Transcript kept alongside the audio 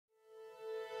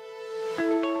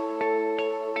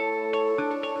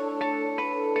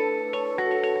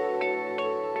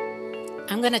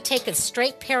I'm going to take a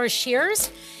straight pair of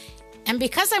shears. And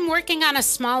because I'm working on a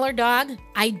smaller dog,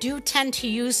 I do tend to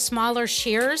use smaller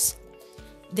shears.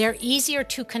 They're easier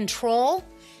to control.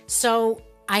 So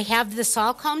I have this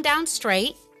all combed down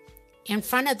straight. In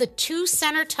front of the 2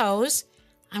 center toes,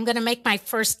 I'm going to make my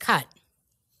first cut.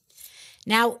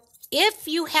 Now, if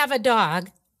you have a dog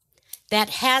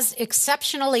that has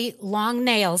exceptionally long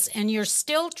nails and you're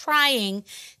still trying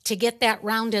to get that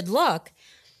rounded look,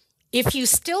 if you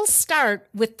still start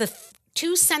with the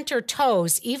 2 center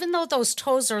toes, even though those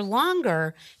toes are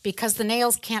longer because the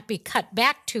nails can't be cut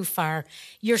back too far,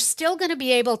 you're still going to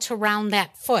be able to round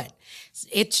that foot.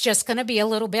 It's just going to be a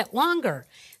little bit longer.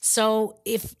 So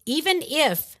even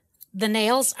if the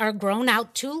nails are grown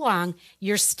out too long,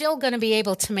 you're still going to be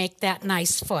able to make that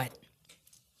nice foot.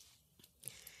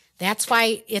 That's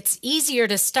why it's easier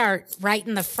to start right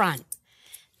in the front.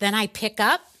 Then I pick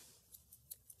up,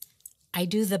 I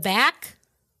do the back,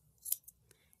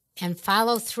 and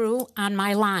follow through on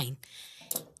my line.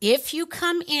 If you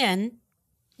come in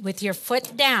with your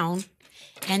foot down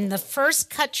and the first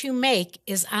cut you make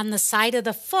is on the side of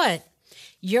the foot,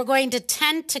 you're going to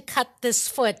tend to cut this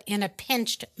foot in a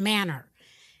pinched manner.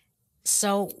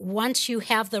 So once you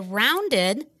have the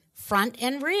rounded front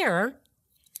and rear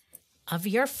of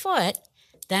your foot,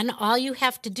 then all you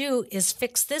have to do is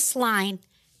fix this line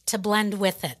to blend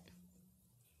with it.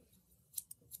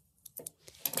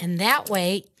 And that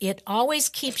way, it always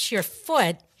keeps your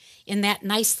foot in that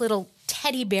nice little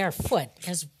teddy bear foot,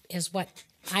 is what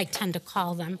I tend to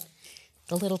call them,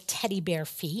 the little teddy bear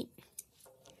feet.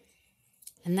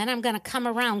 And then I'm going to come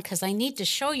around because I need to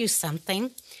show you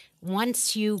something.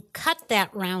 Once you cut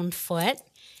that round foot,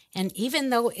 and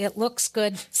even though it looks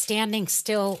good standing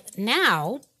still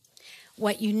now,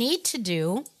 what you need to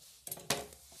do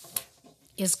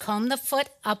is comb the foot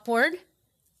upward.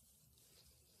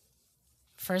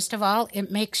 First of all, it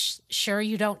makes sure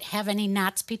you don't have any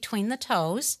knots between the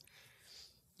toes.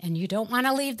 And you don't want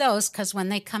to leave those because when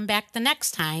they come back the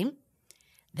next time,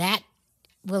 that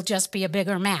will just be a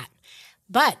bigger mat.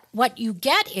 But what you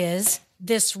get is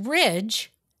this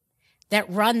ridge that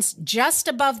runs just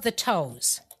above the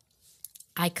toes.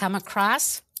 I come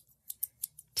across,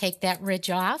 take that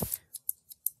ridge off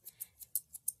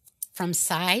from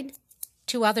side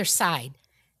to other side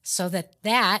so that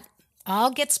that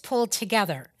all gets pulled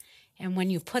together. And when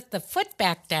you put the foot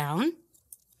back down,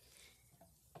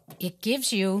 it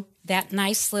gives you that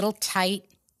nice little tight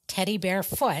teddy bear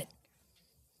foot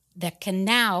that can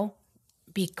now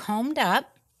be combed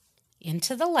up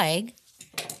into the leg,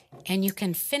 and you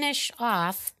can finish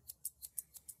off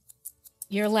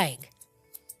your leg.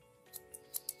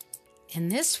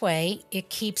 And this way, it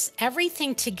keeps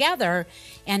everything together,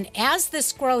 and as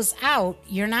this grows out,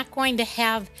 you're not going to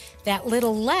have that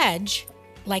little ledge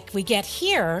like we get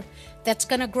here that's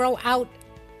going to grow out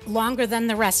longer than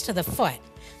the rest of the foot.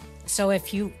 So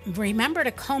if you remember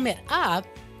to comb it up,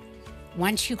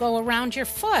 once you go around your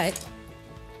foot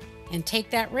and take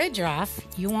that ridge off,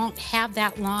 you won't have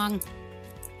that long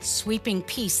sweeping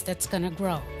piece that's going to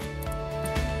grow.